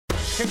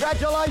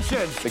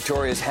Congratulations!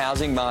 Victoria's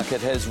housing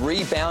market has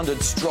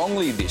rebounded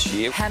strongly this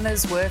year.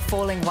 Hammers were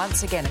falling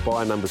once again.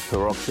 Buyer numbers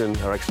per auction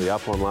are actually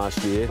up on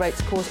last year. Rates,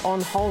 of course, on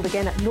hold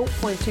again at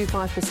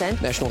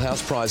 0.25%. National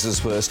house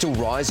prices were still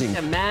rising.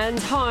 A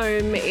man's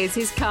home is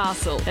his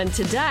castle, and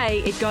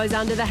today it goes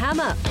under the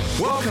hammer.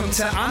 Welcome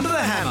to Under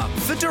the Hammer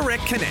for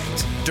Direct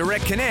Connect.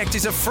 Direct Connect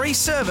is a free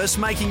service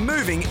making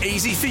moving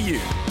easy for you.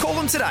 Call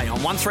them today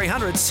on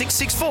 1300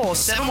 664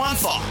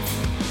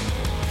 715.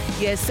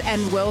 Yes,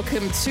 and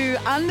welcome to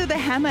Under the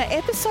Hammer,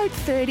 episode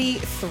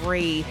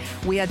 33.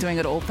 We are doing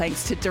it all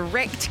thanks to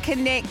Direct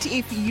Connect.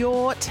 If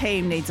your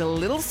team needs a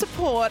little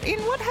support in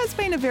what has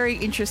been a very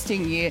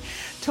interesting year,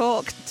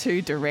 talk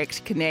to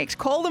Direct Connect.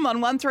 Call them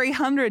on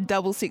 1300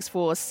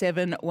 664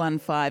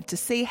 715 to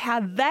see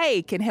how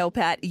they can help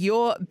out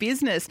your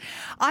business.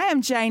 I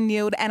am Jane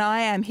Neild and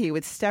I am here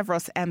with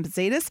Stavros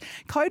Ambazidis,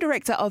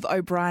 co-director of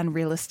O'Brien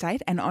Real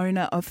Estate and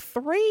owner of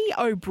 3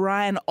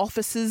 O'Brien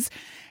offices.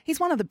 He's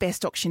one of the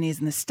best auctioneers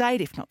in the state,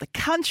 if not the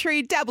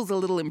country, dabbles a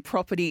little in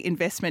property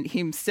investment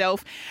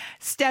himself.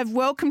 Stav,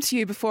 welcome to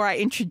you before I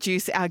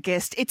introduce our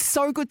guest. It's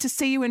so good to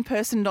see you in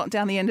person, not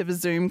down the end of a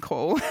Zoom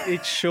call.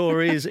 It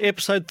sure is.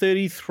 Episode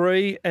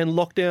 33 and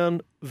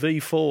lockdown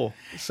V4.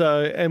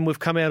 And we've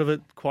come out of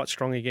it quite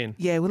strong again.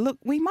 Yeah, well, look,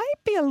 we might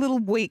be a little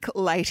week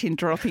late in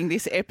dropping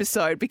this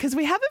episode because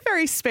we have a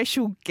very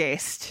special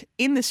guest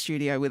in the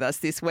studio with us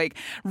this week.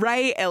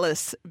 Ray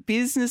Ellis,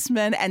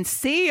 businessman and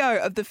CEO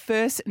of the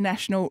First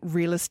National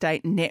Real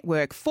Estate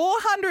Network.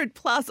 400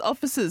 plus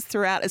offices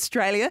throughout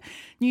Australia,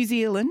 New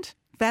Zealand,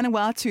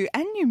 Vanuatu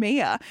and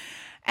Noumea.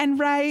 And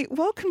Ray,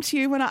 welcome to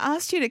you. When I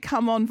asked you to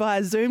come on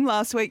via Zoom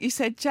last week, you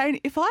said,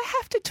 Jane, if I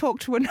have to talk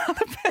to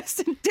another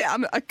person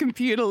down a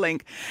computer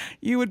link,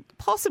 you would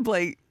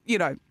possibly,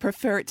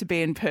 prefer it to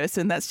be in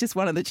person. That's just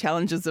one of the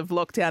challenges of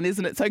lockdown,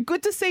 isn't it? So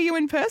good to see you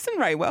in person,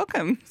 Ray.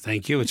 Welcome.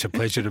 Thank you. It's a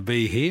pleasure to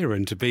be here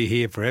and to be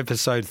here for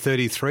episode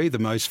 33, the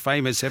most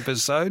famous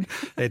episode.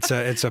 It's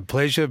a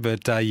pleasure.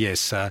 But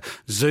yes,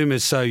 Zoom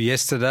is so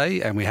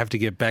yesterday and we have to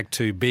get back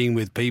to being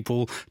with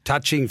people,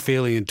 touching,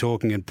 feeling and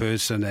talking in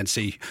person and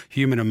see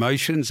human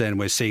emotions. And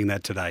we're seeing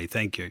that today.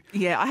 Thank you.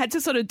 Yeah, I had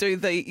to sort of do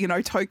the,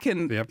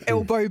 token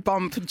elbow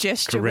bump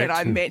gesture. Correct. When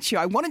I met you.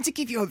 I wanted to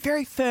give you a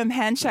very firm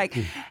handshake.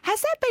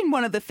 Has that been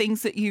one of the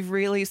things that you've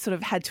really sort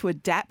of had to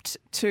adapt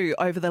to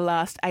over the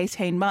last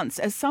 18 months?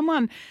 As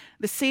someone,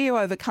 the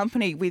CEO of a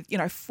company with,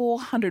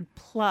 400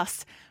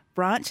 plus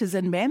branches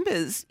and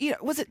members,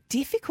 was it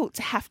difficult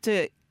to have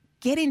to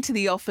get into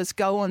the office,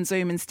 go on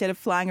Zoom instead of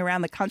flying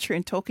around the country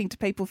and talking to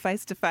people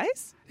face to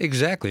face?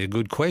 Exactly. A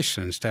good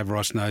question.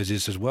 Stavros knows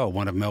this as well,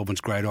 one of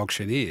Melbourne's great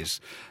auctioneers.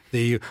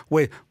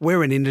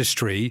 We're an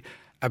industry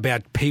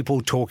about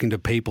people talking to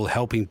people,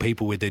 helping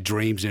people with their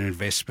dreams and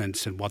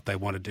investments and what they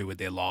want to do with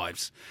their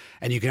lives.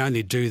 And you can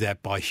only do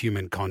that by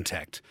human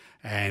contact.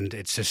 And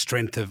it's the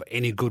strength of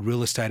any good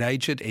real estate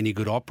agent, any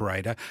good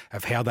operator,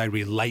 of how they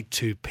relate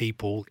to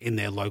people in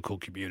their local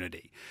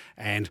community.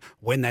 And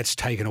when that's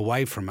taken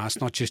away from us,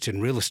 not just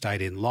in real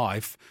estate, in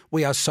life,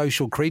 we are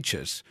social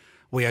creatures.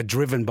 We are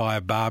driven by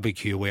a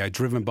barbecue. We are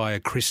driven by a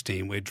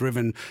christening. We're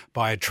driven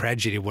by a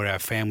tragedy where our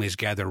families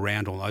gather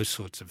around, all those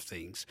sorts of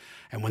things.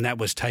 And when that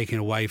was taken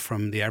away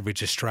from the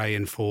average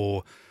Australian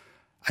for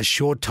a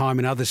short time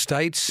in other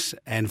states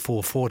and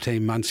for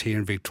 14 months here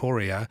in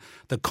Victoria,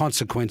 the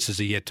consequences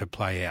are yet to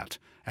play out.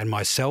 And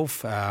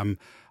myself,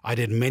 I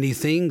did many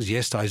things.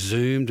 Yes, I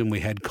Zoomed and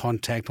we had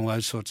contact and all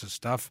those sorts of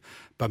stuff.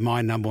 But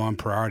my number one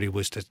priority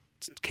was to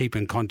keep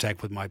in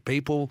contact with my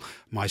people,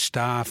 my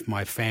staff,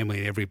 my family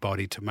and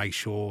everybody to make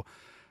sure,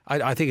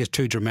 I think it's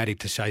too dramatic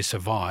to say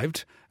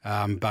survived,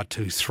 but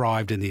to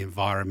thrived in the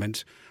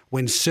environment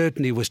when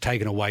certainty was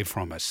taken away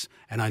from us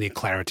and only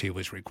clarity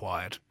was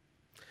required.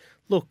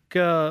 Look,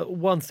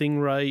 one thing,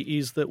 Ray,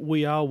 is that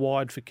we are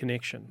wired for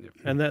connection. Yep.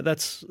 And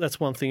that's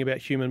one thing about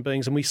human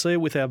beings. And we see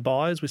it with our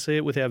buyers, we see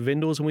it with our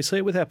vendors, and we see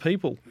it with our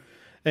people.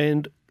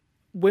 And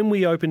when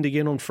we opened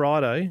again on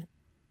Friday,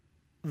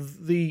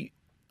 the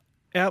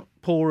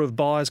outpour of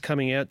buyers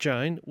coming out,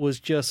 Jane, was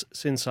just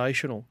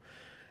sensational.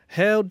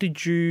 How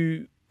did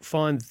you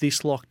find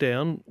this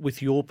lockdown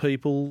with your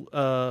people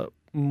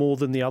more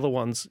than the other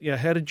ones?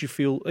 How did you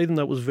feel, even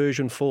though it was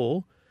version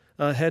 4,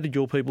 how did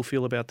your people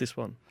feel about this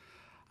one?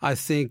 I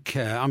think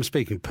I'm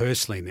speaking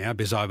personally now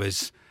because I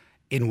was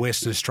in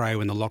Western Australia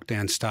when the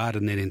lockdown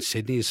started and then in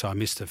Sydney, so I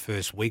missed the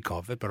first week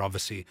of it, but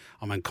obviously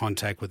I'm in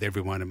contact with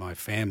everyone in my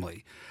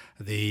family.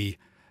 The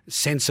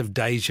sense of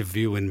deja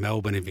vu in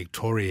Melbourne and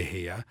Victoria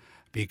here,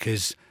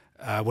 because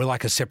we're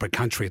like a separate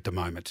country at the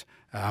moment.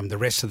 The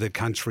rest of the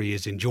country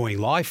is enjoying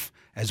life,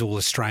 as all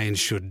Australians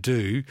should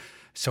do.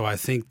 So I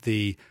think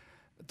the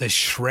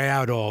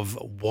shroud of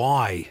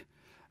why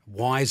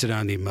is it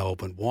only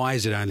Melbourne? Why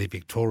is it only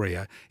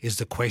Victoria? Is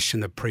the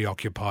question that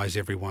preoccupies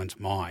everyone's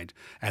mind.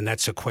 And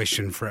that's a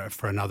question for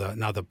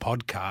another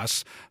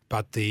podcast.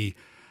 But the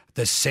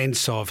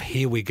sense of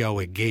here we go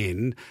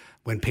again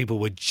when people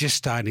were just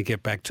starting to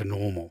get back to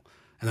normal.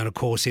 And then, of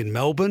course, in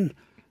Melbourne,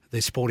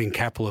 the sporting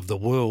capital of the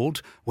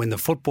world, when the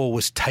football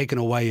was taken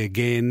away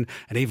again,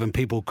 and even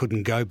people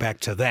couldn't go back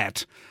to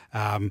that,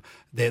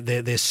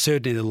 their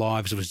certainty in their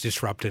lives was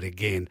disrupted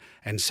again.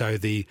 And so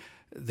the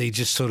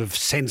just sort of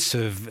sense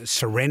of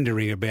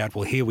surrendering about,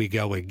 well, here we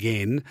go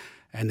again,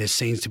 and there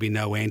seems to be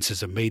no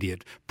answers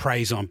immediate,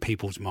 preys on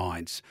people's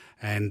minds.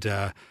 And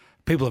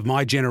people of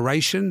my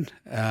generation,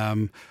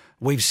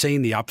 we've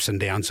seen the ups and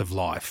downs of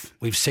life.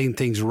 We've seen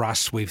things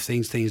rust. We've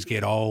seen things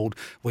get old.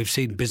 We've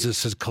seen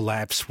businesses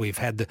collapse. We've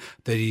had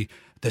the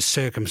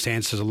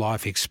circumstances of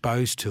life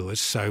exposed to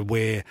us, so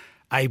we're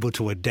able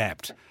to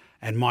adapt.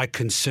 And my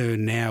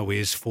concern now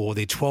is for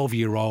the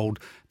 12-year-old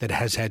that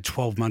has had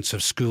 12 months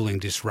of schooling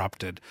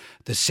disrupted,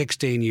 the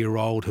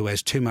 16-year-old who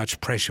has too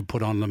much pressure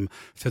put on them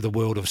through the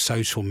world of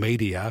social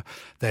media,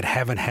 that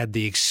haven't had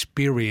the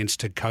experience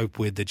to cope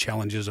with the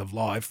challenges of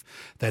life,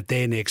 that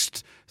their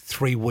next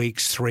 3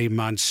 weeks, 3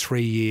 months,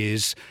 3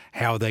 years,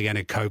 how are they going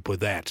to cope with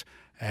that?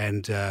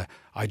 And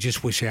I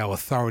just wish our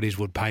authorities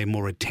would pay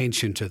more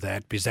attention to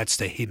that, because that's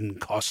the hidden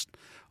cost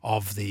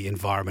of the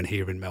environment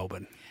here in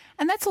Melbourne.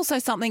 And that's also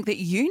something that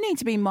you need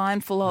to be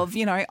mindful of.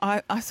 You know,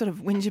 I sort of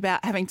whinge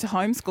about having to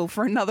homeschool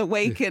for another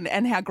week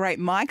and how great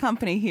my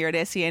company here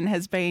at SEN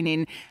has been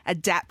in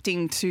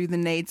adapting to the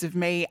needs of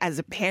me as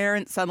a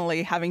parent,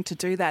 suddenly having to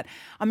do that.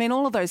 I mean,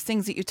 all of those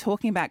things that you're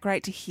talking about,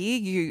 great to hear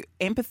you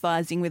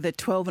empathising with a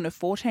 12 and a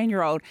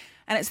 14-year-old,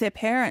 and it's their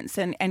parents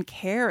and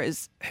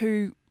carers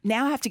who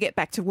now have to get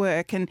back to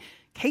work and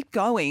keep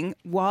going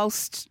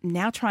whilst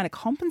now trying to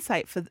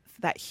compensate for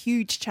that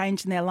huge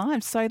change in their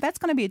lives. So that's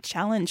going to be a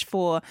challenge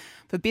for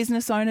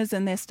business owners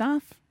and their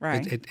staff,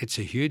 right? It's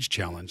a huge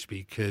challenge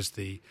because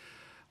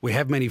we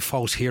have many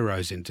false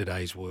heroes in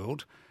today's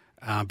world,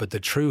 but the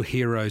true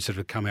heroes that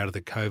have come out of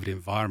the COVID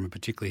environment,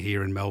 particularly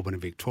here in Melbourne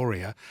and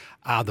Victoria,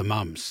 are the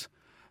mums,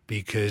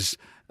 because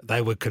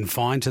they were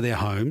confined to their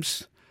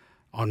homes.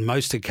 On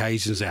most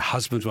occasions, their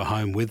husbands were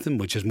home with them,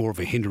 which is more of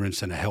a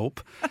hindrance than a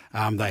help.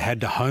 They had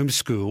to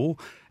homeschool.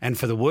 And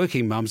for the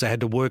working mums, they had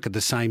to work at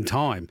the same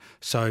time.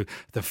 So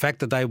the fact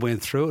that they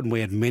went through it, and we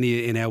had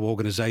many in our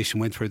organisation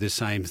went through the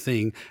same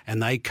thing,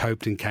 and they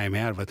coped and came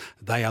out of it,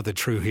 they are the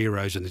true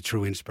heroes and the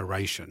true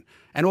inspiration.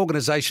 And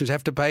organisations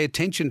have to pay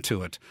attention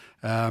to it.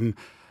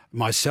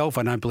 Myself,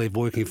 I don't believe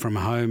working from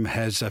home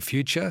has a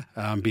future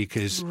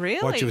because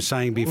what you were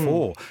saying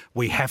before,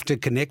 we have to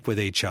connect with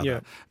each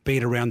other, be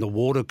it around the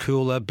water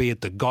cooler, be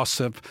it the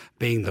gossip,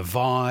 being the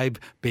vibe,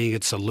 being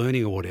it's the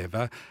learning or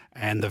whatever.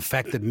 And the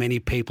fact that many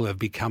people have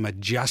become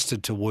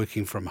adjusted to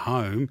working from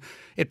home,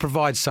 it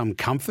provides some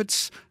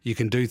comforts. You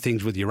can do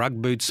things with your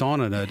Ugg boots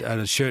on and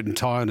a shirt and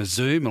tie and a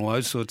Zoom and all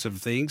those sorts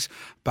of things.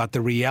 But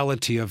the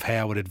reality of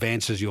how it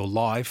advances your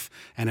life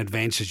and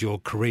advances your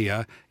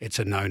career, it's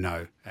a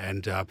no-no.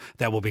 And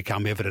that will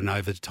become evident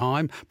over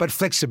time. But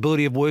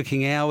flexibility of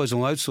working hours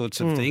and all those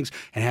sorts of things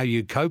and how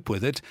you cope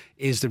with it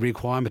is the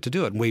requirement to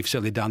do it. And we've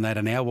certainly done that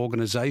in our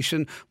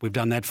organisation. We've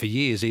done that for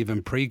years,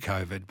 even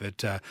pre-COVID.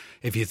 But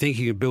if you think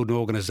you can build an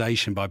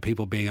organisation by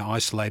people being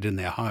isolated in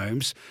their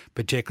homes,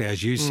 particularly,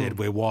 as you said,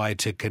 we're wired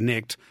to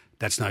connect,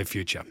 that's no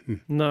future.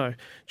 No.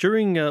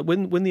 During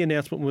when the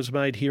announcement was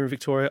made here in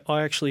Victoria,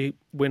 I actually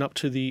went up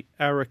to the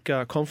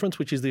AREC conference,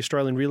 which is the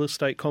Australian Real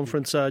Estate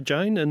Conference,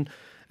 Jane,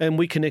 and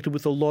we connected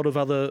with a lot of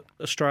other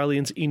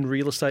Australians in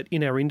real estate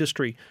in our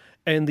industry.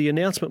 And the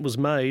announcement was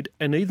made,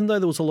 and even though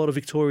there was a lot of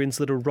Victorians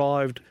that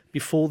arrived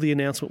before the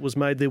announcement was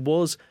made, there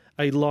was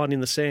a line in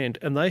the sand,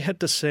 and they had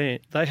to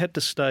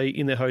stay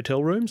in their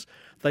hotel rooms.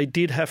 They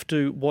did have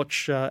to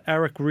watch.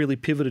 AREC really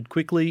pivoted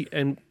quickly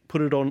and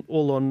put it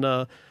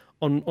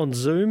on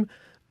Zoom,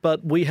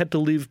 but we had to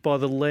live by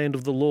the land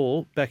of the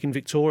law back in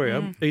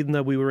Victoria, even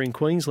though we were in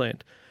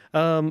Queensland.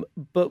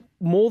 But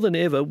more than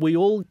ever, we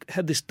all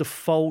had this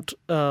default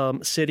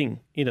setting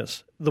in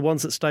us, the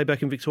ones that stay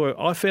back in Victoria.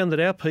 I found that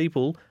our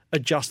people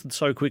adjusted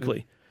so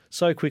quickly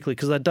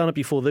because they'd done it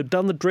before. They'd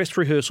done the dress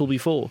rehearsal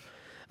before.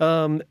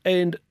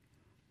 And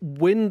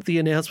when the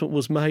announcement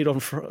was made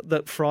on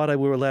that Friday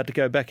we were allowed to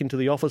go back into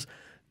the office,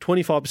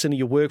 25% of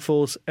your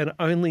workforce and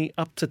only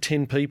up to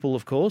 10 people,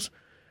 of course,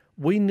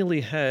 we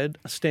nearly had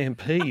a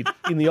stampede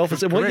in the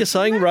office. And what you're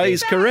saying, Ray,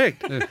 is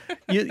correct.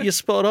 You're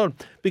spot on.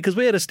 Because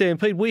we had a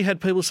stampede. We had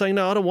people saying,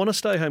 no, I don't want to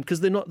stay home because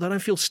they don't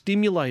feel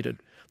stimulated.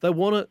 They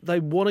want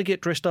to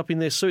get dressed up in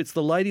their suits.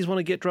 The ladies want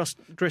to get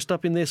dressed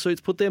up in their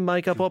suits, put their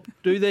makeup up,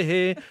 do their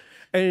hair.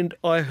 And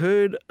I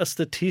heard a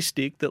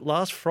statistic that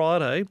last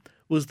Friday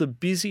was the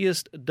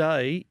busiest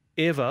day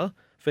ever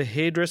for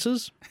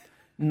hairdressers,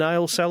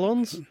 nail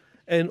salons,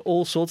 and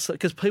all sorts,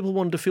 because people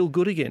wanted to feel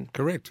good again.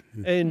 Correct.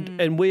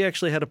 And we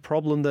actually had a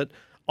problem that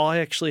I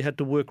actually had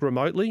to work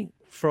remotely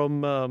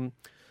from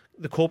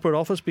the corporate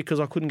office because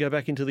I couldn't go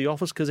back into the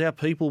office because our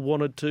people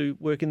wanted to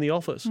work in the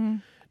office.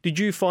 Did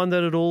you find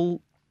that at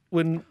all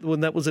when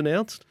that was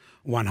announced?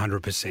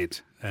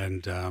 100%.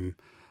 And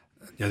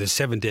the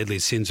 7 deadly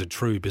sins are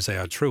true because they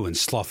are true, and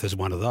sloth is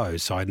one of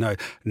those. So I know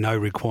no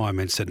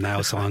requirements that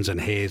nail salons and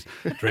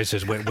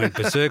hairdressers went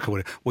berserk.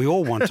 We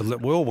all want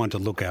to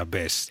look our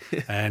best,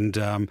 and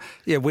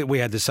we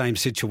had the same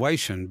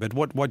situation. But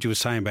what you were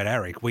saying about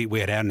ARIC, we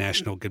had our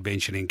national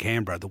convention in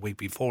Canberra the week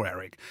before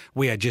ARIC.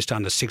 We had just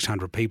under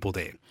 600 people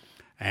there.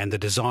 And the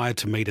desire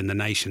to meet in the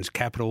nation's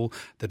capital,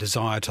 the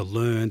desire to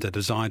learn, the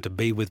desire to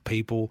be with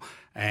people.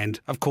 And,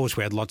 of course,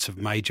 we had lots of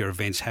major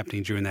events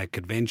happening during that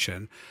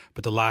convention.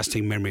 But the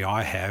lasting memory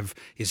I have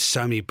is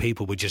so many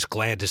people were just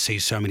glad to see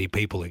so many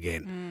people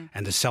again.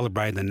 And to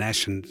celebrate the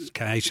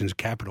nation's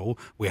capital,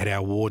 we had our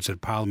awards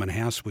at Parliament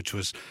House, which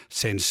was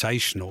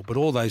sensational. But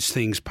all those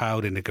things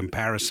paled into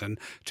comparison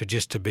to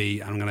just to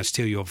be, I'm going to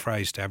steal your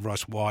phrase,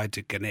 Stavros, wired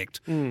to connect.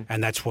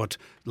 And that's what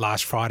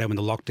last Friday when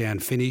the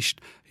lockdown finished,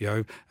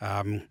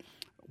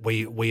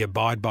 we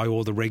abide by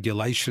all the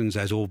regulations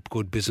as all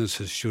good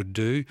businesses should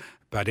do,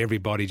 but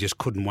everybody just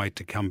couldn't wait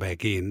to come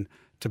back in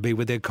to be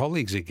with their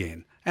colleagues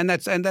again. And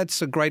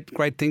that's a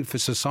great thing for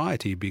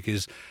society,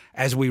 because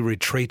as we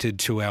retreated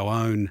to our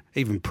own,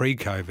 even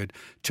pre-COVID,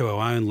 to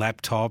our own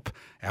laptop,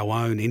 our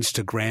own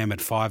Instagram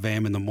at 5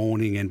 a.m. in the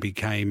morning and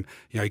became,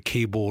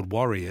 keyboard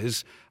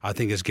warriors, I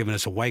think has given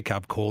us a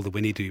wake-up call that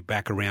we need to be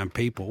back around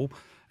people.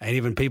 And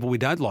even people we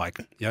don't like.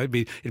 It'd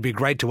be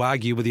great to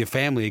argue with your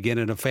family again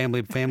at a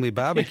family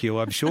barbecue,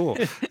 I'm sure.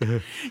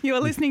 You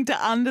are listening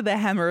to Under the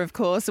Hammer, of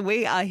course.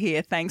 We are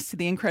here thanks to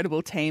the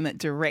incredible team at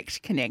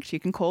Direct Connect. You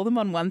can call them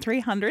on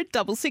 1300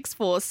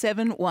 664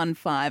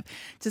 715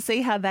 to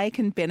see how they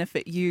can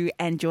benefit you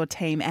and your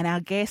team. And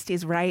our guest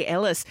is Ray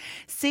Ellis,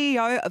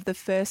 CEO of the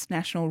First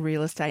National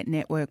Real Estate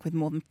Network, with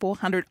more than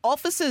 400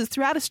 offices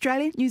throughout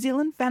Australia, New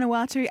Zealand,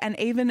 Vanuatu and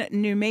even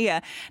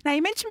Noumea. Now,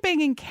 you mentioned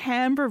being in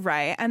Canberra,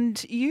 Ray,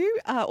 and you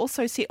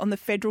also sit on the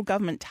federal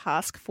government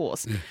task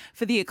force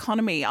for the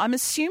economy. I'm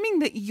assuming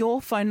that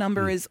your phone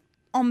number is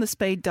on the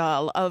speed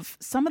dial of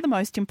some of the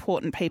most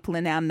important people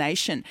in our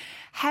nation.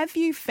 Have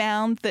you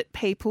found that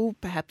people,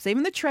 perhaps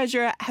even the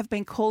Treasurer, have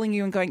been calling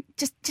you and going,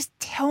 just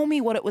tell me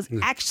what it was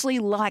actually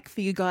like for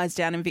you guys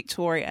down in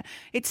Victoria?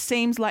 It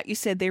seems like you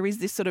said there is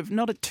this sort of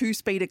not a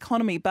two-speed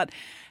economy, but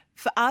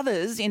for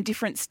others in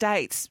different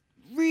states,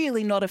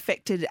 really not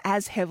affected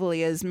as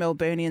heavily as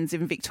Melburnians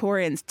and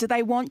Victorians. Do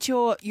they want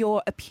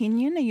your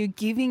opinion? Are you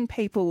giving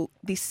people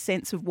this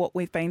sense of what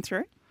we've been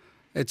through?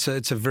 It's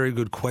a very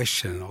good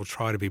question. I'll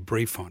try to be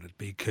brief on it,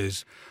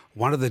 because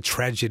one of the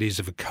tragedies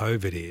of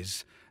COVID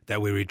is that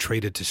we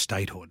retreated to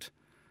statehood,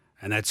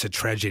 and that's a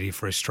tragedy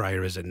for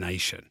Australia as a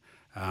nation.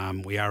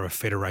 We are a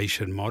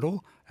federation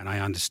model, and I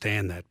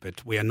understand that,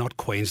 but we are not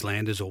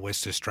Queenslanders or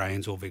West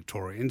Australians or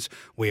Victorians.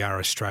 We are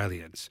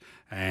Australians,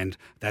 and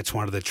that's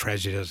one of the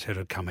tragedies that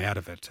have come out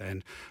of it.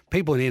 And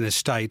people in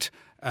interstate,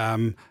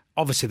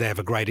 obviously they have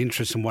a great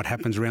interest in what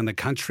happens around the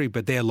country,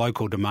 but their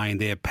local domain,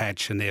 their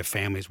patch and their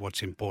family is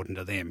what's important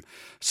to them.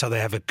 So they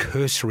have a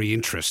cursory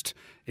interest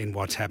in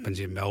what happens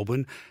in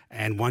Melbourne,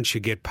 and once you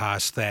get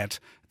past that,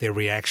 their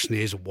reaction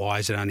is, why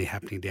is it only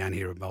happening down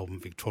here in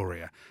Melbourne,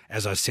 Victoria?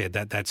 As I said,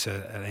 that's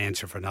an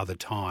answer for another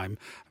time.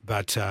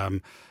 But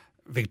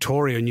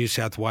Victoria and New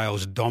South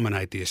Wales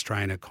dominate the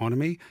Australian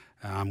economy.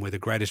 We're the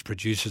greatest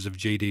producers of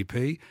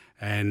GDP,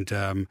 and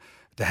to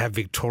have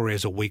Victoria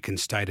as a weakened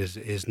state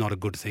is not a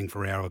good thing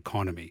for our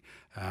economy.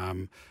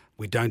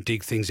 We don't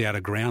dig things out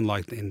of ground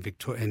like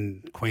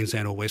in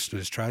Queensland or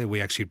Western Australia.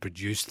 We actually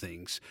produce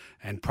things,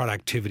 and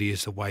productivity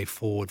is the way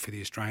forward for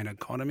the Australian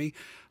economy.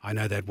 I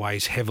know that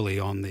weighs heavily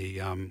on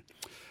the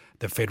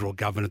federal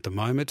government at the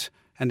moment.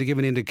 And to give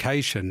an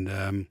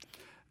indication,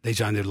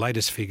 these are the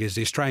latest figures.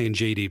 The Australian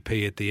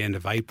GDP at the end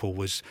of April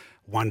was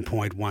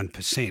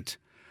 1.1%.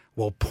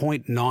 Well,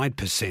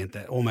 0.9%,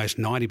 that almost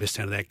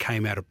 90% of that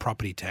came out of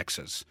property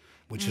taxes,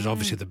 which is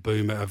obviously the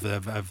boom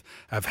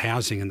of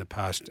housing in the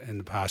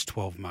past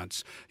 12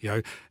 months.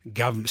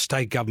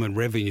 State government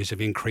revenues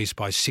have increased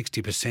by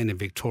 60% in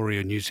Victoria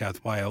and New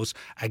South Wales,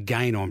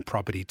 again on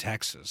property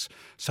taxes.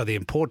 So the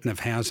importance of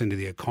housing to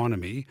the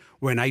economy,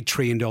 we're an $8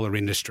 trillion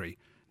industry.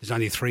 There's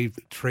only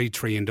 $3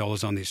 trillion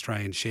on the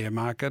Australian share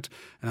market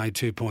and only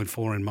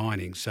 2.4 in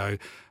mining. So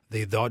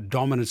the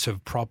dominance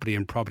of property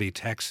and property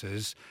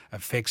taxes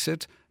affects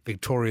it.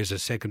 Victoria is the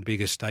second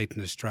biggest state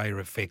in Australia,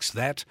 affects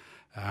that.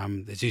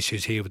 There's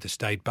issues here with the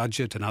state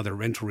budget and other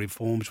rental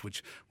reforms,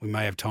 which we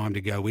may have time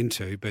to go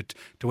into. But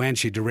to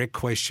answer your direct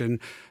question,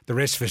 the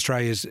rest of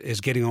Australia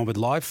is getting on with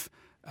life.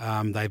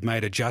 They've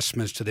made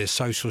adjustments to their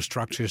social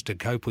structures to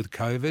cope with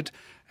COVID.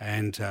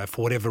 And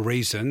for whatever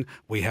reason,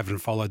 we haven't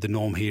followed the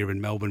norm here in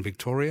Melbourne,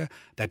 Victoria.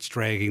 That's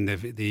dragging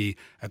the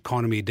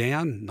economy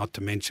down, not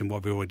to mention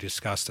what we already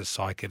discussed, the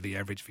psyche of the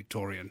average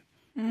Victorian.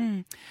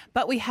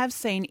 But we have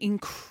seen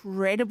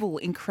incredible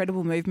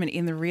movement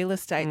in the real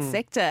estate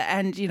sector.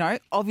 And,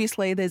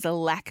 obviously there's a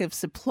lack of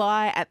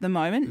supply at the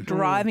moment,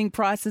 driving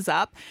prices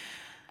up.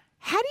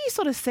 How do you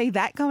sort of see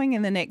that going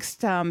in the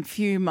next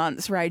few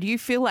months, Ray? Do you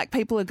feel like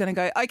people are going to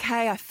go,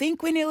 okay, I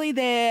think we're nearly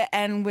there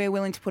and we're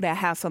willing to put our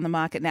house on the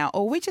market now?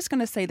 Or are we just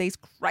going to see these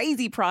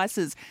crazy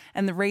prices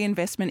and the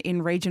reinvestment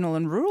in regional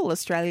and rural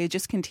Australia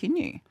just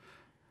continue?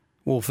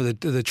 Well, for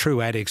the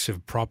true addicts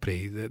of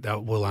property,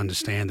 that will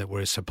understand that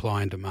we're a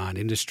supply and demand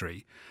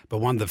industry. But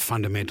one of the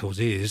fundamentals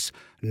is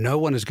no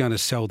one is going to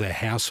sell their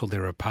house or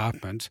their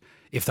apartment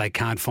if they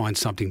can't find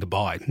something to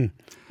buy.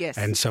 Yes.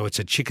 And so it's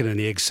a chicken and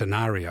egg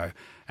scenario.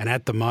 And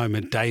at the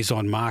moment, days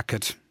on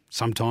market,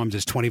 sometimes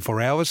it's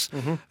 24 hours.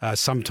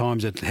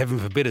 Sometimes, heaven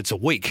forbid, it's a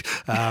week.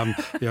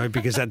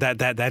 Because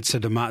that's a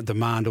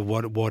demand of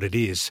what it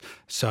is.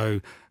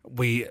 So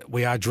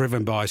we are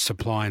driven by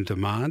supply and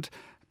demand.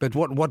 But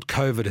what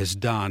COVID has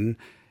done,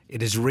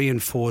 it has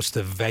reinforced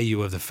the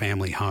value of the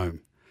family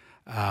home.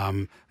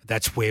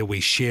 That's where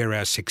we share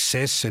our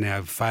success and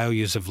our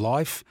failures of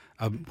life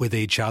with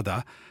each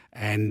other.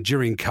 And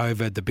during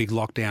COVID, the big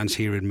lockdowns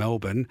here in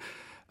Melbourne,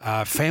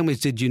 families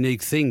did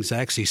unique things. They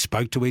actually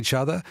spoke to each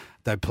other.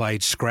 They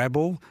played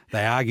Scrabble.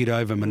 They argued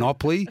over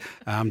Monopoly.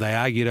 They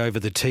argued over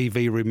the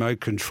TV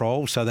remote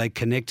control. So they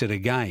connected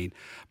again.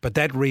 But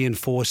that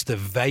reinforced the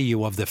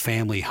value of the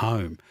family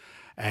home.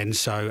 And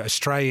so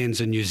Australians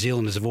and New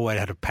Zealanders have always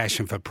had a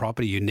passion for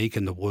property, unique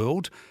in the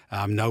world.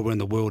 Nowhere in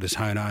the world is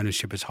home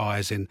ownership as high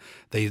as in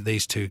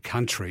these two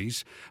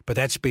countries. But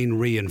that's been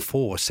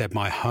reinforced, that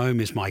my home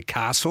is my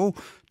castle,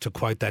 to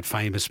quote that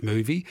famous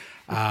movie.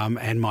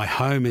 And my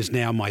home is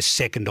now my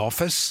second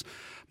office.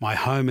 My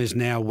home is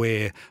now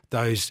where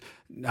those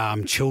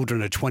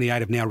children at 28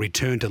 have now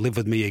returned to live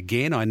with me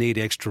again. I need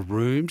extra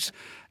rooms.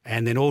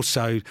 And then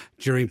also,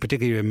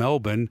 particularly in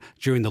Melbourne,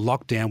 during the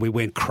lockdown, we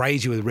went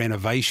crazy with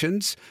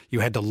renovations. You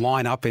had to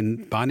line up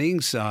in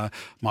Bunnings.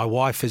 My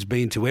wife has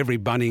been to every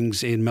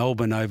Bunnings in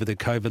Melbourne over the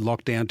COVID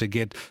lockdown to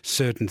get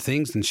certain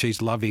things, and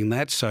she's loving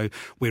that. So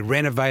we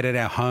renovated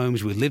our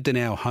homes, we lived in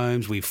our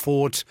homes, we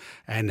fought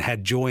and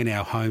had joy in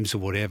our homes or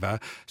whatever.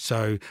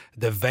 So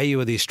the value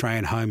of the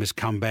Australian home has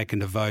come back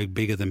into vogue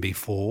bigger than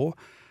before.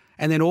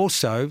 And then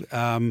also,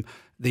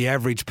 the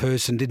average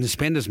person didn't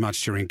spend as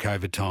much during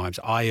COVID times,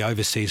 i.e.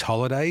 overseas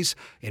holidays.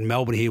 In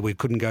Melbourne here, we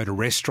couldn't go to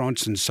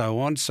restaurants and so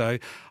on. So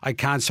I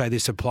can't say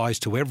this applies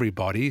to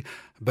everybody,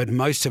 but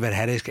most of it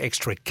had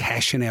extra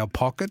cash in our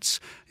pockets.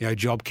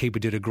 JobKeeper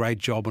did a great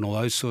job on all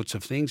those sorts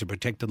of things. It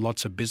protected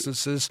lots of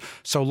businesses.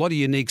 So a lot of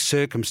unique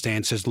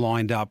circumstances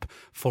lined up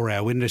for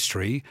our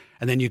industry.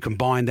 And then you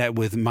combine that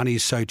with money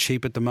is so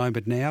cheap at the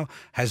moment now,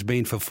 has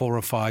been for 4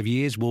 or 5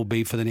 years, will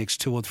be for the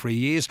next 2 or 3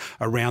 years,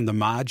 around the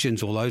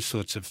margins, all those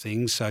sorts of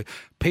things. So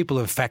people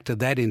have factored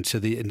that into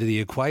the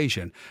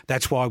equation.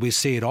 That's why we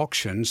see at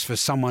auctions, for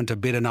someone to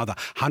bid another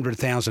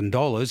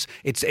 $100,000,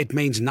 it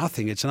means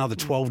nothing. It's another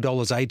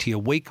 $12.80 a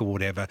week or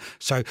whatever.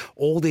 So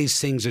all these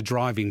things are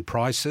driving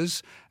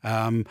prices.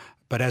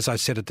 But as I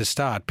said at the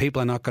start,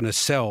 people are not going to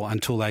sell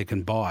until they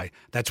can buy.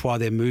 That's why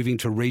they're moving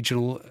to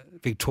regional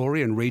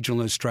Victoria and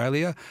regional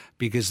Australia,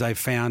 because they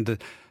found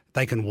that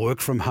they can work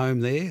from home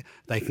there.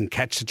 They can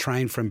catch the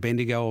train from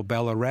Bendigo or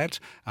Ballarat.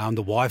 The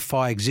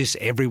Wi-Fi exists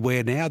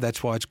everywhere now.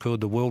 That's why it's called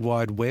the World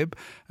Wide Web.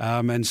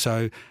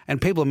 And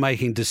people are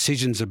making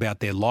decisions about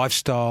their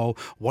lifestyle,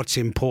 what's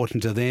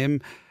important to them.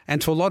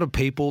 And to a lot of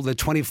people, the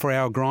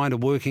 24-hour grind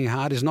of working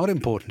hard is not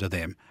important to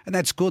them. And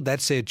that's good.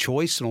 That's their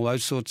choice and all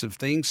those sorts of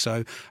things.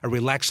 So a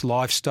relaxed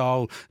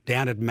lifestyle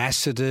down at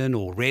Macedon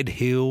or Red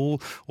Hill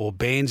or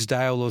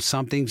Bairnsdale or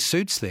something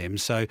suits them.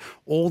 So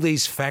all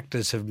these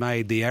factors have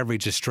made the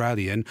average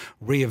Australian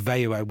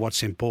reevaluate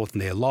what's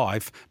important in their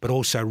life, but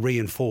also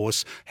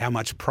reinforce how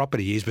much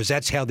property is, because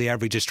that's how the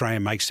average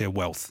Australian makes their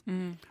wealth.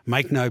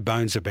 Make no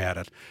bones about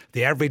it.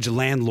 The average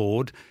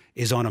landlord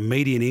is on a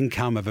median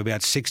income of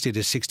about 60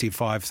 to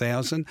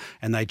 65,000,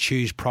 and they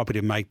choose property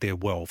to make their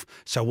wealth.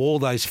 So all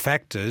those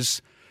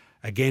factors,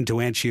 again, to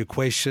answer your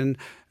question,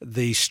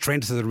 the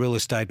strength of the real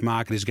estate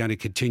market is going to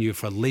continue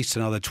for at least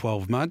another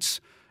 12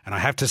 months. And I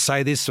have to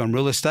say this on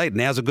real estate,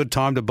 now's a good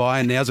time to buy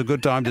and now's a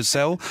good time to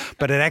sell,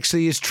 but it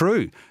actually is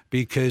true,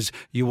 because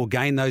you will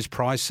gain those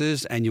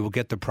prices and you will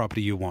get the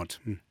property you want.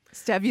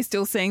 Stav, you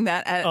still seeing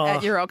that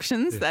at your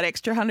auctions, that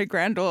extra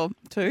 $100,000 or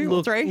two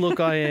or three? Look,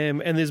 I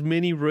am, and there's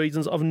many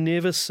reasons. I've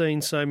never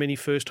seen so many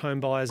first home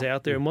buyers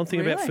out there. And one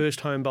thing about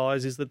first home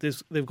buyers is that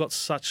they've got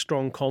such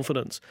strong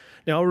confidence.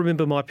 Now, I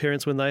remember my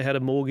parents when they had a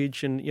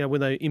mortgage, and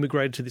when they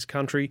immigrated to this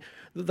country,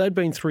 they'd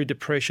been through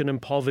depression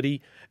and poverty,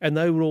 and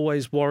they would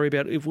always worry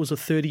about if it was a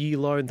 30-year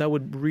loan, they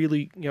would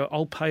really,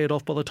 I'll pay it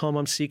off by the time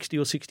I'm 60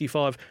 or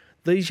 65.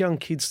 These young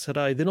kids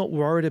today, they're not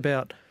worried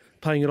about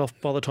paying it off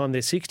by the time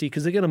they're 60,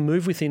 because they're going to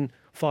move within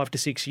 5 to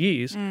 6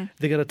 years.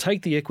 They're going to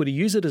take the equity,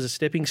 use it as a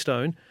stepping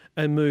stone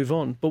and move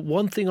on. But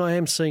one thing I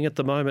am seeing at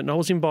the moment, and I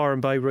was in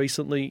Byron Bay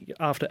recently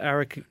after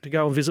ARIC to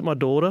go and visit my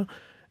daughter,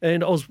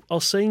 and I was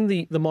seeing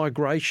the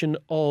migration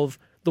of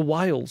the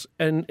whales,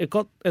 and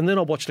then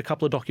I watched a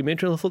couple of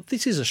documentaries and I thought,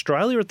 this is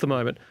Australia at the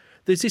moment.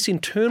 There's this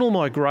internal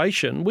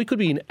migration. We could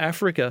be in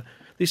Africa.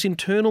 This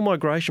internal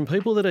migration,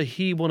 people that are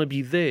here want to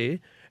be there.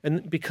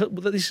 And because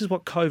this is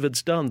what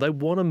COVID's done, they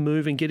want to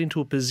move and get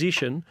into a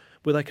position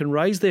where they can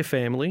raise their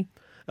family,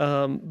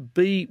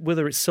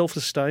 whether it's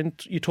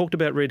self-sustained. You talked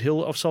about Red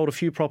Hill. I've sold a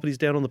few properties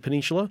down on the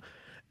peninsula,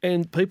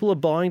 and people are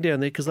buying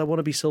down there because they want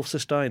to be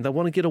self-sustained. They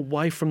want to get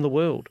away from the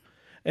world.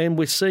 And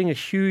we're seeing a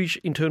huge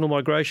internal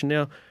migration.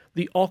 Now,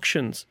 the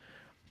auctions,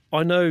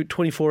 I know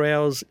 24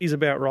 hours is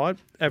about right,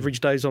 average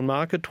days on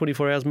market,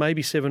 24 hours,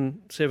 maybe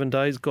seven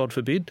days, God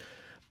forbid.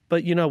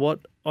 But you know what?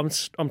 I'm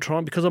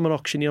trying, because I'm an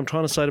auctioneer, I'm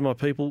trying to say to my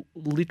people,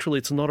 literally,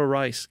 it's not a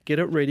race. Get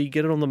it ready,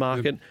 get it on the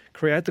market,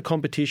 create the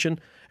competition,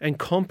 and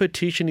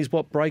competition is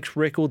what breaks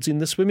records in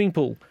the swimming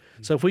pool.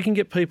 So if we can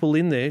get people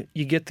in there,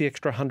 you get the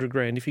extra 100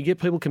 grand. If you get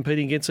people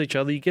competing against each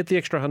other, you get the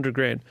extra 100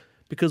 grand.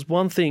 Because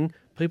one thing,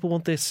 people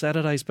want their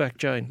Saturdays back,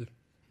 Jane.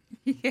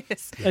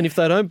 Yes. And if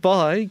they don't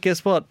buy,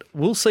 guess what?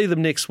 We'll see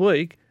them next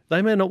week.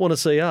 They may not want to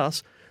see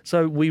us.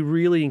 So we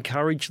really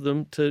encourage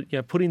them to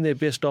put in their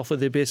best offer,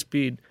 their best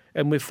bid,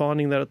 and we're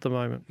finding that at the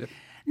moment. Yep.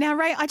 Now,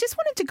 Ray, I just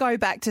wanted to go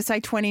back to, say,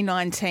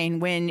 2019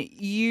 when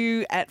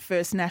you at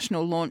First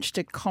National launched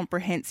a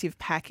comprehensive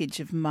package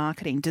of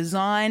marketing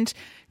designed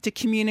to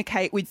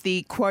communicate with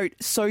the, quote,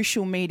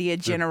 social media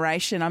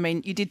generation. I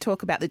mean, you did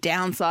talk about the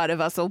downside of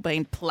us all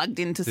being plugged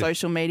into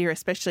social media,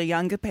 especially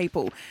younger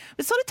people.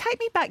 But sort of take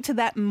me back to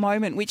that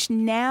moment, which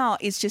now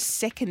is just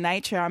second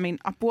nature. I mean,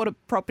 I bought a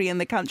property in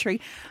the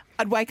country.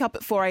 I'd wake up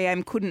at 4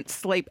 a.m, couldn't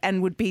sleep,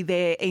 and would be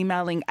there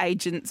emailing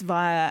agents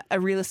via a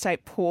real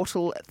estate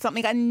portal,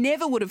 something I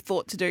never would have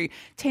thought to do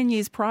 10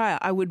 years prior.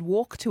 I would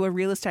walk to a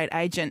real estate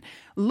agent,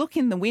 look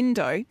in the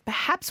window,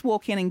 perhaps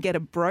walk in and get a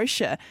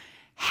brochure.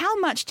 How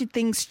much did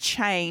things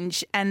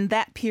change, and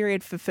that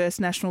period for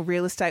First National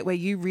Real Estate where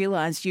you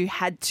realised you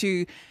had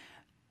to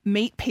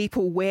meet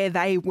people where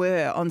they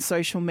were on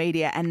social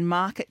media and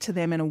market to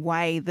them in a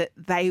way that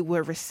they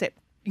were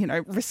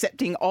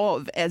recepting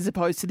of, as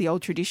opposed to the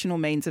old traditional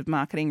means of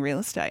marketing real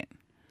estate?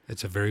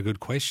 It's a very good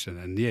question.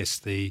 And yes,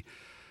 the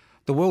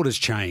world has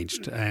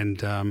changed,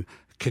 and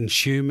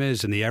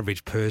consumers and the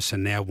average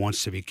person now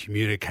wants to be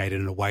communicated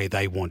in a way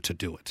they want to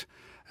do it.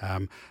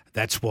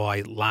 That's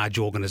why large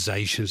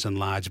organisations and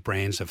large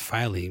brands are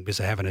failing, because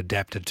they haven't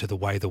adapted to the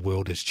way the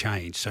world has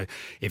changed. So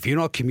if you're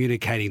not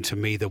communicating to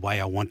me the way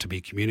I want to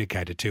be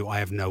communicated to, I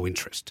have no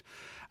interest.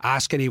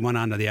 Ask anyone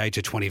under the age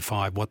of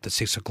 25 what the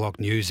 6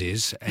 o'clock news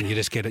is, and you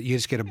just get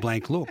a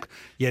blank look.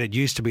 Yet it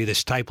used to be the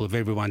staple of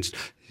everyone's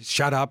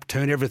shut up,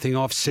 turn everything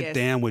off, sit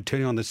down. We're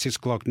turning on the 6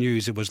 o'clock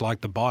news. It was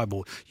like the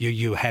Bible.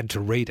 You had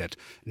to read it.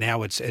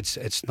 Now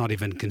it's not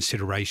even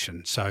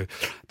consideration. So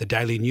the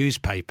daily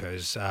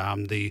newspapers,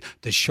 the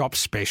shop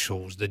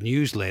specials, the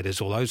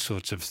newsletters, all those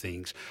sorts of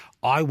things.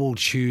 I will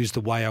choose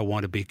the way I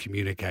want to be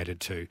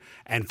communicated to,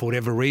 and for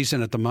whatever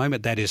reason, at the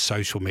moment, that is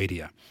social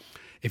media.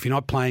 If you're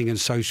not playing in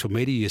social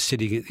media,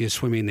 you're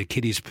swimming in the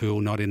kiddies pool,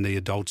 not in the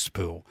adults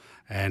pool.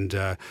 And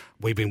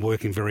we've been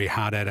working very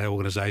hard at our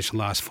organisation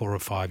the last 4 or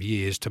 5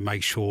 years to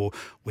make sure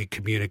we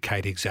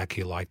communicate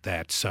exactly like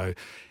that. So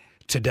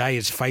today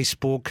it's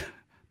Facebook,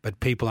 but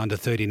people under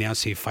 30 now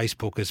see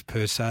Facebook as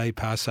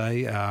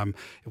passe.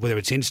 Whether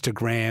it's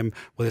Instagram,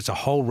 whether it's a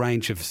whole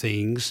range of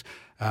things.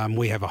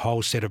 We have a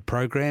whole set of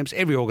programs.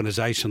 Every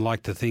organisation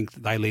like to think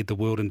that they lead the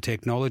world in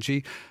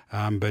technology,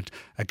 but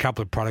a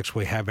couple of products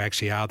we have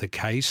actually are the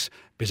case,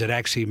 because it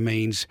actually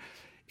means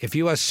if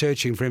you are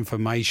searching for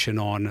information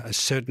on a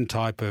certain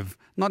type of,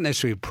 not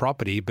necessarily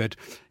property, but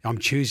I'm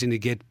choosing to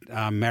get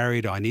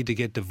married, I need to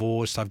get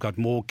divorced, I've got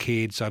more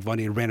kids, I've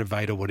wanted to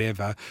renovate or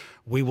whatever,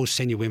 we will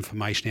send you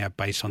information out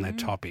based on that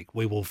topic.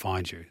 We will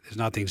find you. There's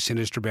nothing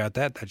sinister about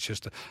that. That's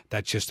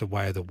just the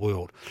way of the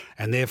world.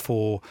 And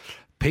therefore,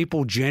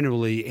 people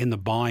generally in the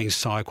buying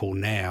cycle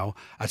now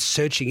are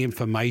searching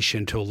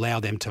information to allow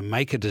them to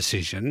make a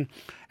decision,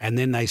 and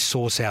then they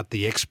source out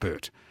the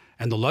expert.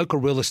 And the local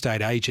real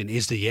estate agent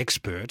is the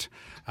expert.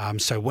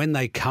 So when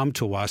they come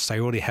to us, they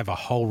already have a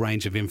whole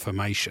range of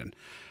information.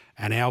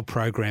 And our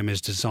program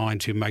is designed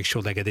to make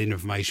sure they get the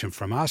information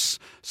from us.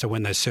 So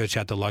when they search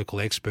out the local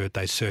expert,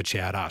 they search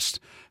out us.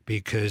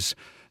 Because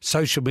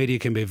social media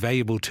can be a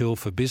valuable tool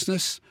for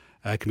business.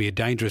 It can be a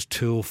dangerous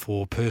tool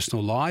for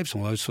personal lives,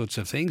 all those sorts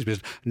of things,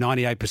 because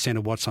 98%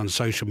 of what's on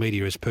social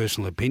media is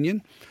personal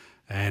opinion.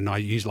 And I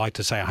usually like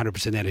to say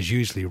 100% of that is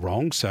usually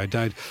wrong. So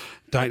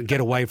don't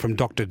get away from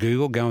Dr.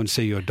 Google. Go and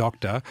see your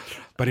doctor.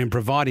 But in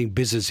providing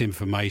business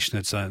information,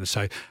 it's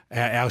so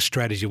our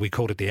strategy, we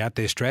called it the out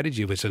there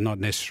strategy, which is not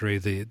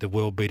necessarily the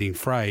world-beating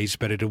phrase,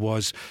 but it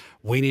was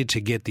we need to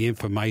get the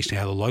information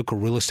how the local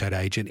real estate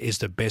agent is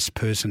the best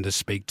person to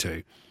speak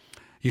to.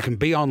 You can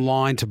be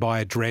online to buy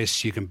a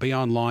dress, you can be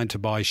online to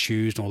buy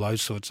shoes and all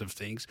those sorts of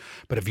things.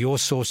 But if you're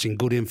sourcing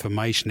good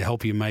information to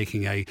help you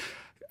making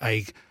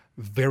a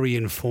very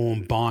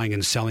informed buying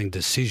and selling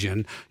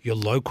decision, your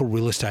local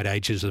real estate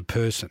agent is the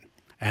person.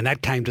 And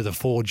that came to the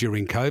fore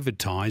during COVID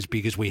times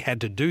because we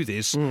had to do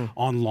this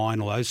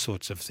online, all those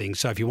sorts of things.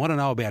 So if you want to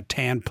know about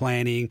town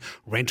planning,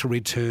 rental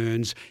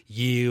returns,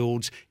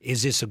 yields,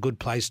 is this a good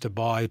place to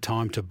buy,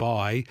 time to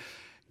buy,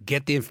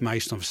 get the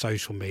information off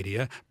social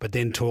media, but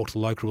then talk to the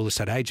local real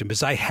estate agent because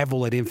they have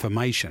all that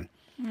information.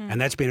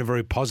 And that's been a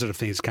very positive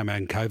thing that's come out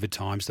in COVID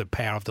times, the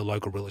power of the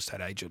local real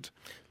estate agent.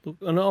 Look,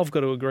 and I've got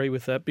to agree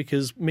with that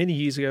because many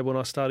years ago when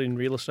I started in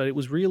real estate, it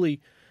was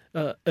really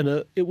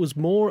it was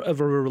more of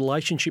a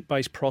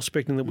relationship-based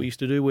prospecting that we used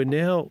to do, where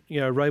now,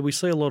 Ray, we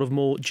see a lot of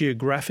more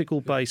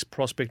geographical-based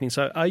prospecting.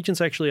 So agents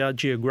actually are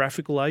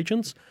geographical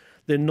agents.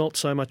 They're not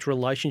so much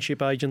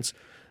relationship agents.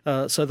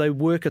 So they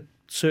work a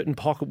certain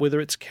pocket, whether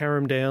it's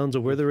Carrum Downs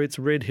or whether it's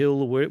Red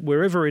Hill or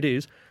wherever it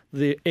is.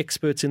 They're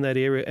experts in that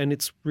area, and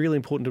it's really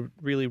important to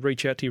really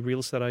reach out to your real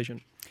estate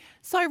agent.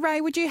 So, Ray,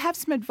 would you have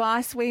some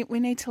advice? We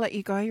need to let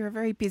you go. You're a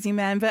very busy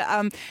man.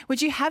 But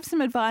would you have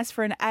some advice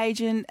for an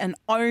agent, an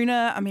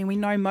owner? I mean, we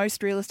know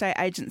most real estate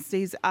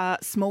agencies are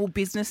small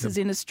businesses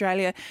in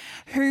Australia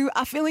who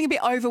are feeling a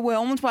bit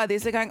overwhelmed by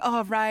this. They're going,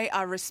 oh, Ray,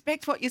 I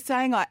respect what you're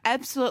saying. I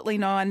absolutely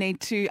know I need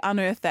to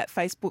unearth that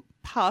Facebook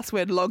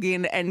password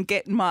login and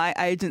get my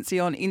agency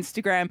on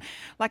Instagram.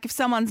 Like if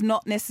someone's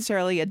not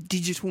necessarily a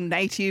digital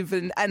native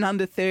and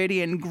under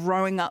 30 and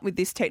growing up with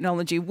this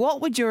technology,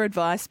 what would your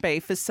advice be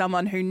for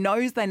someone who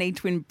knows they need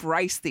to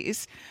embrace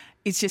this,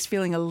 is just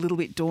feeling a little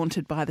bit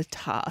daunted by the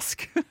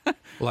task?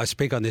 Well, I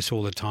speak on this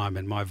all the time,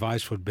 and my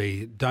advice would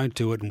be don't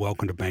do it and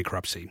welcome to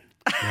bankruptcy.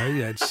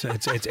 It's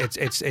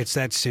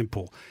that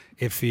simple.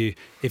 If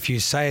you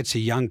say it's a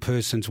young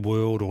person's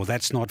world, or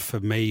that's not for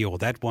me, or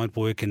that won't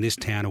work in this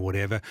town, or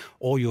whatever,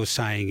 all you're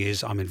saying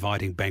is I'm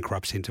inviting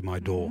bankrupts into my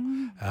door.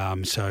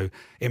 So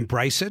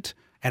embrace it.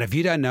 And if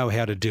you don't know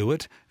how to do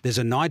it, there's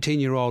a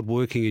 19-year-old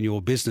working in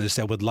your business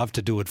that would love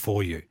to do it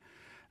for you.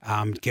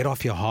 Get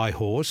off your high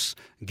horse,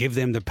 give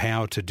them the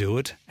power to do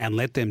it, and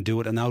let them do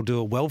it, and they'll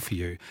do it well for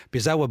you,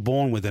 because they were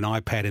born with an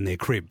iPad in their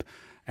crib.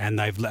 And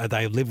they've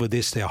lived with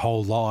this their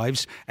whole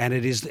lives, and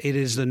it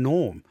is the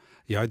norm.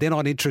 You know, they're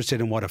not interested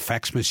in what a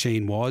fax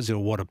machine was or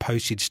what a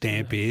postage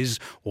stamp is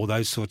or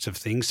those sorts of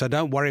things. So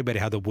don't worry about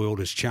how the world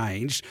has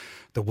changed.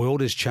 The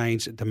world has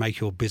changed to make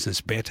your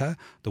business better.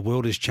 The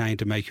world has changed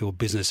to make your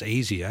business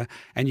easier,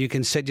 and you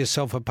can set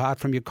yourself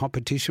apart from your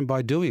competition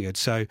by doing it.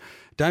 So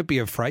don't be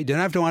afraid. You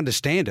don't have to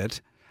understand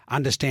it.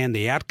 Understand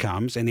the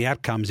outcomes, and the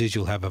outcomes is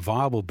you'll have a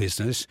viable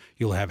business,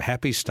 you'll have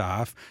happy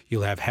staff,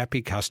 you'll have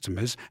happy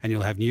customers, and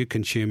you'll have new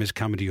consumers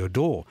coming to your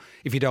door.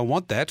 If you don't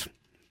want that,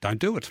 don't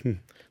do it.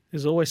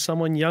 There's always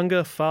someone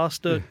younger,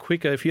 faster,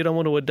 quicker. If you don't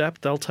want to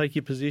adapt, they'll take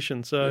your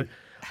position. So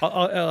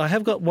I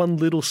have got one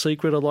little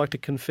secret I'd like to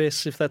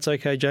confess, if that's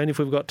okay, Jane, if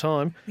we've got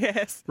time.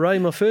 Yes. Ray,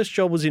 my first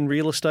job was in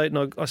real estate,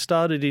 and I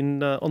started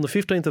on the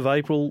 15th of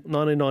April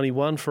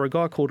 1991 for a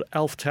guy called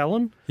Alf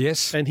Talon.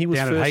 Yes, and he was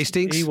down first, at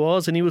Hastings. He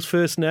was, and he was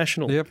First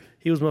National. Yep.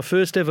 He was my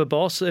first ever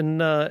boss,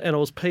 and I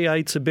was PA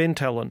to Ben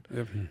Talon.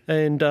 Yep.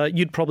 And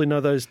you'd probably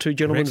know those two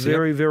gentlemen Correct,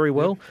 very, yep. very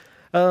well.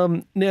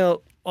 Yep. Now,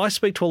 I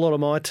speak to a lot of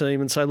my team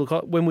and say, look,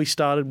 when we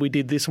started, we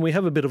did this, and we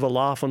have a bit of a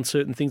laugh on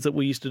certain things that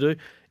we used to do.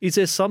 Is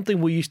there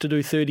something we used to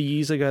do 30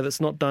 years ago that's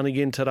not done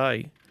again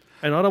today?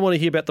 And I don't want to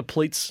hear about the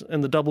pleats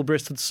and the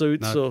double-breasted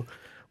suits. No.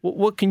 Or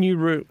what can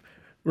you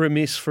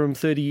remiss from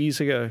 30 years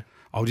ago?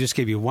 I'll just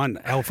give you one.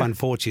 Alf,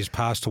 unfortunately, has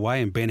passed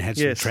away, and Ben had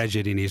some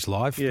tragedy in his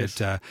life. Yes.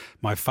 But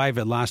my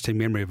favourite lasting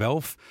memory of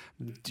Alf,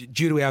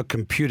 due to our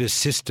computer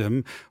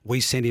system, we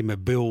sent him a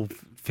bill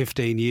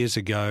 15 years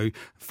ago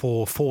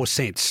for 4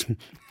 cents.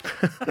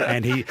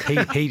 And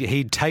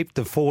he taped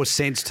the 4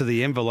 cents to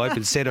the envelope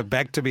and sent it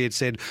back to me and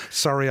said,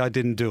 sorry, I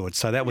didn't do it.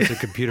 So that was a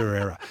computer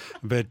error.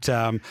 But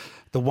the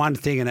one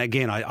thing, and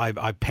again,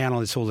 I pound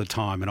on this all the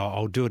time, and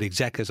I'll do it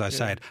exactly as I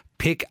say it,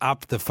 pick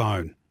up the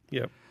phone.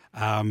 Yep.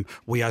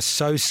 We are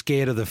so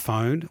scared of the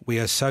phone. We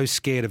are so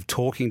scared of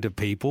talking to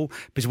people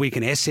because we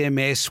can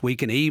SMS, we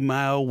can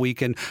email, we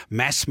can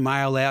mass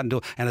mail out,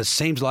 and it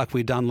seems like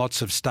we've done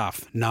lots of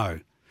stuff.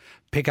 No,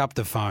 pick up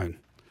the phone.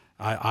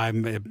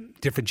 I'm a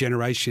different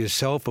generation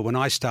yourself, but when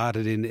I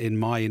started in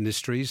my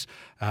industries,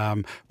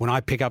 when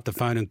I pick up the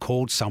phone and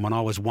called someone,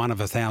 I was one of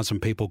 1,000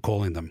 people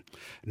calling them.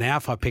 Now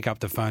if I pick up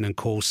the phone and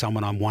call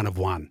someone, I'm one of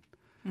one.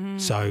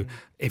 So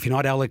if you're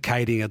not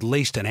allocating at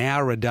least an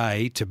hour a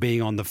day to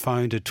being on the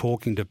phone to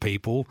talking to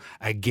people,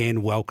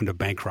 again, welcome to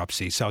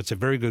bankruptcy. So it's a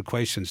very good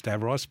question,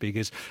 Stavros,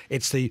 because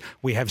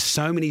we have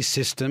so many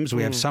systems,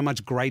 we have so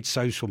much great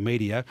social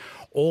media.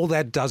 All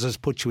that does is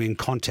put you in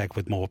contact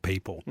with more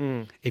people.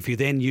 If you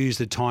then use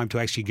the time to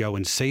actually go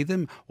and see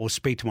them or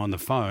speak to them on the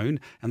phone,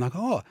 and like,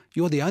 oh,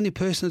 you're the only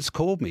person that's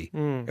called me.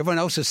 Everyone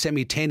else has sent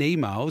me 10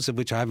 emails, of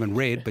which I haven't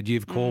read, but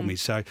you've called me.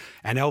 So,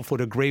 and Alf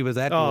would agree with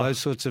that, all those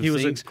sorts of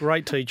things. He was a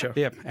great teacher.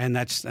 Yep, and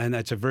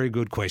that's a very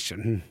good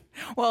question.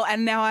 Well,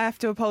 and now I have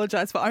to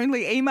apologise for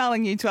only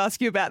emailing you to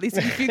ask you about this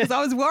because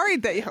I was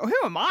worried that, who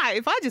am I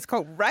if I just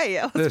called Ray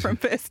Ellis from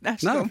First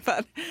National? No.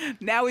 But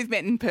now we've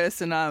met in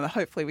person.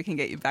 Hopefully we can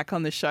get you back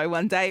on the show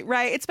one day.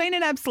 Ray, it's been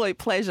an absolute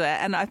pleasure,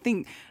 and I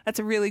think that's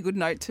a really good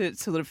note to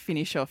sort of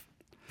finish off.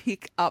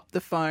 Pick up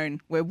the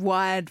phone. We're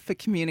wired for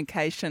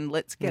communication.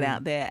 Let's get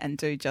out there and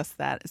do just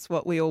that. It's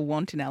what we all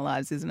want in our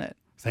lives, isn't it?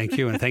 Thank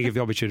you, and thank you for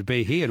the opportunity to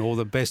be here, and all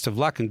the best of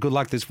luck, and good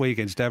luck this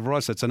weekend,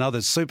 Stavros. It's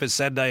another super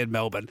Saturday in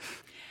Melbourne.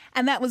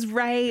 And that was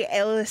Ray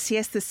Ellis,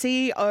 yes, the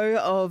CEO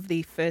of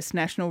the First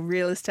National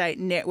Real Estate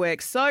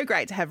Network. So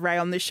great to have Ray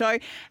on the show.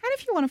 And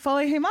if you want to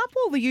follow him up,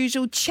 all the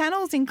usual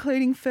channels,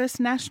 including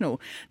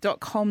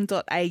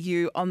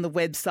firstnational.com.au on the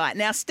website.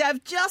 Now,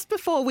 Stav, just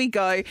before we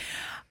go,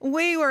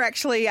 We were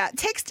actually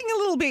texting a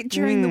little bit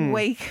during the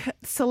week.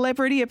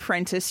 Celebrity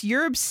Apprentice,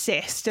 you're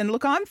obsessed. And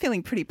look, I'm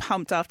feeling pretty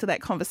pumped after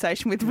that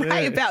conversation with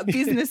Ray about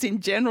business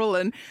in general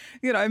and,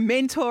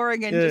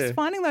 mentoring and just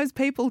finding those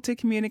people to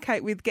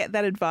communicate with, get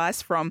that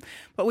advice from.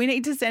 But we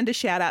need to send a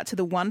shout out to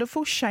the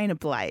wonderful Shayna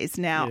Blaze.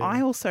 Now,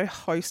 I also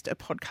host a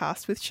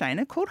podcast with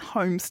Shayna called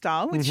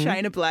Homestyle with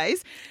Shayna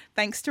Blaze.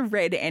 Thanks to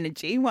Red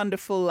Energy,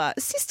 wonderful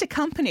sister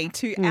company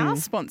to our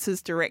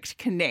sponsors, Direct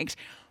Connect.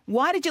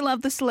 Why did you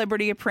love The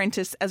Celebrity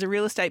Apprentice as a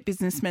real estate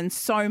businessman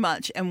so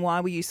much, and why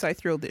were you so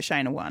thrilled that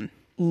Shayna won?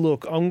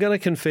 Look, I'm going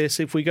to confess,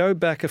 if we go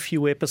back a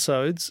few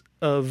episodes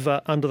of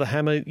Under the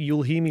Hammer,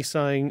 you'll hear me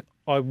saying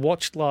I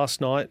watched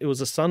last night. It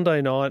was a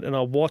Sunday night and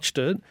I watched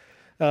it,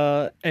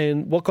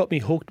 and what got me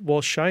hooked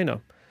was Shayna.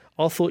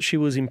 I thought she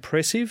was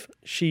impressive.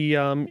 She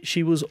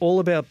was all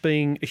about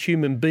being a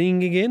human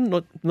being again,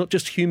 not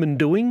just human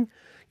doing.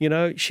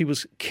 She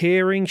was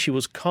caring, she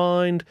was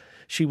kind,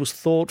 she was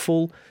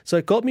thoughtful. So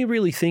it got me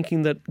really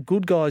thinking that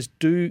good guys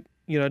don't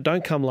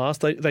come last.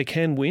 They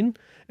can win.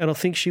 And I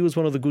think she was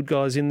one of the good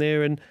guys in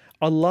there. And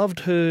I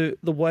loved the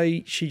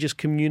way she just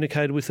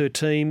communicated with her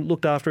team,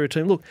 looked after her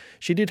team. Look,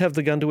 she did have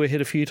the gun to her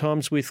head a few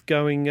times with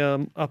going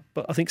up,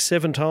 I think,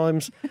 7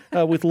 times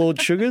with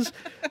Lord Sugars.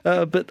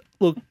 But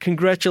look,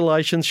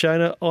 congratulations,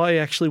 Shayna. I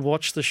actually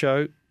watched the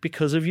show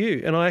because of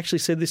you. And I actually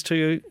said this to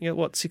you,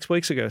 6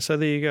 weeks ago. So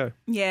there you go.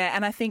 Yeah,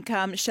 and I think,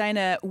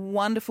 Shayna,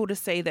 wonderful to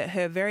see that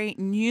her very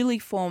newly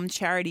formed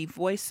charity,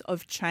 Voice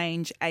of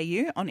Change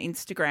AU on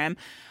Instagram,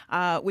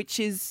 which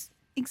is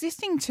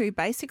existing to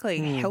basically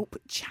help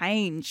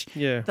change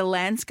the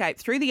landscape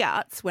through the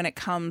arts when it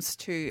comes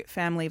to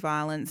family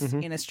violence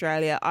in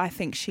Australia. I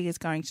think she is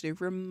going to do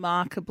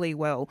remarkably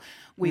well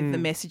with the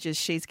messages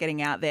she's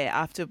getting out there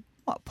after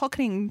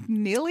pocketing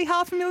nearly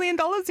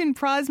 $500,000 in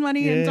prize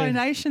money and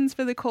donations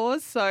for the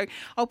cause. So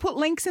I'll put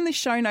links in the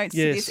show notes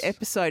to this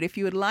episode if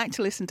you would like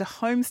to listen to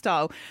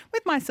Homestyle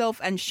with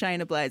myself and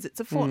Shayna Blaze. It's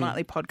a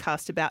fortnightly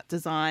podcast about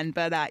design.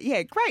 But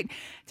great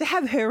to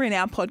have her in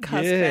our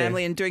podcast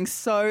family and doing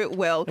so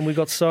well. And we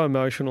got so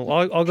emotional.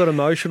 I got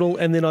emotional,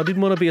 and then I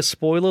didn't want to be a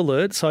spoiler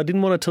alert, so I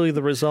didn't want to tell you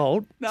the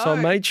result. No. So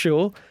I made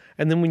sure.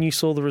 And then when you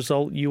saw the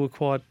result, you were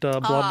quite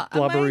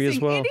blubbery as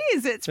well. It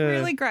is. It's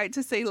really great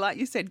to see, like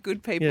you said,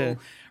 good people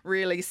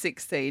really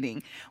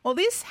succeeding. Well,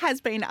 this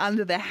has been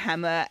Under the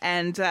Hammer,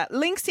 and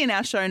links in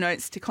our show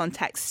notes to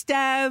contact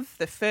Stav,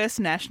 the first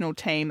national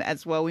team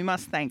as well. We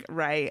must thank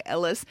Ray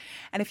Ellis.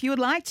 And if you would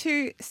like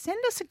to send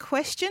us a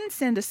question,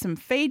 send us some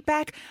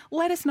feedback,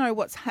 let us know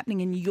what's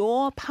happening in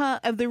your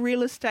part of the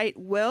real estate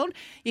world,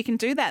 you can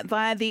do that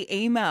via the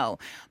email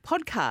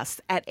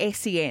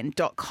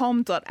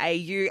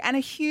podcast@sen.com.au. And a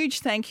huge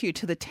thank you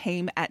to the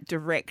team at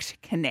Direct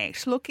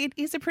Connect. Look, it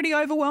is a pretty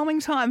overwhelming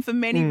time for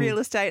many real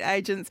estate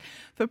agents,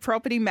 for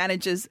property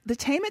managers. The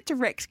team at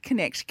Direct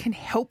Connect can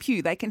help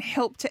you. They can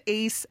help to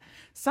ease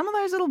some of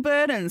those little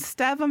burdens.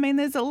 Stav, I mean,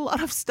 there's a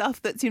lot of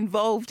stuff that's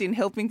involved in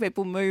helping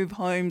people move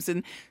homes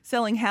and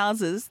selling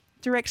houses.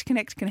 Direct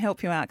Connect can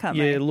help you out, can't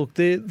they? Yeah, look,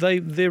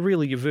 they're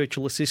really your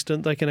virtual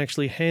assistant. They can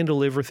actually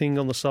handle everything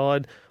on the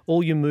side,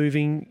 all your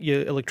moving,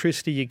 your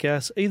electricity, your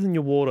gas, even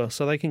your water.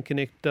 So they can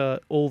connect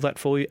all that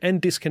for you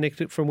and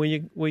disconnect it from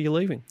where you're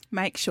leaving.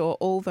 Make sure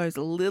all those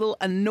little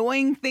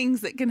annoying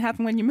things that can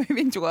happen when you move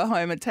into a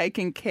home are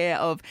taken care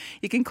of.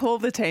 You can call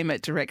the team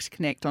at Direct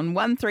Connect on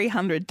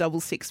 1300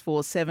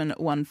 664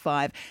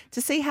 715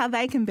 to see how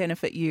they can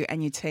benefit you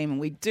and your team. And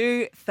we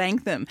do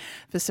thank them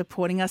for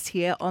supporting us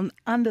here on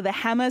Under the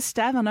Hammer.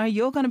 Stav, I know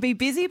you're going to be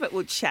busy, but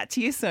we'll chat to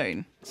you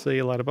soon. See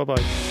you later.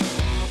 Bye-bye.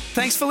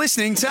 Thanks for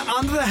listening to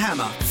Under the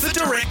Hammer for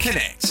Direct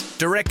Connect.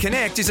 Direct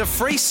Connect is a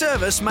free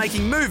service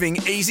making moving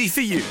easy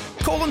for you.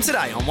 Call them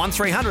today on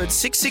 1300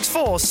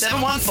 664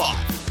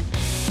 715.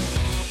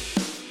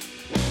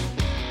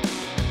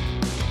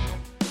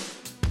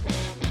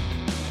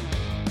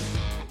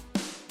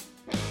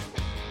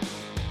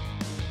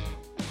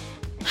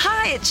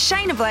 Hi, it's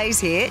Shayna Blaze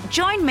here.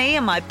 Join me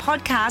on my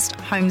podcast,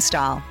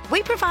 Homestyle.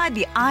 We provide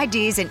the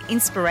ideas and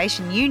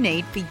inspiration you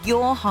need for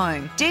your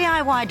home,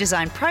 DIY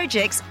design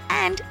projects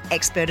and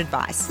expert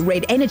advice.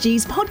 Red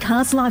Energy's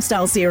podcast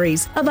lifestyle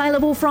series,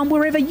 available from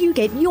wherever you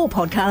get your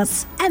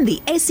podcasts and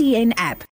the SEN app.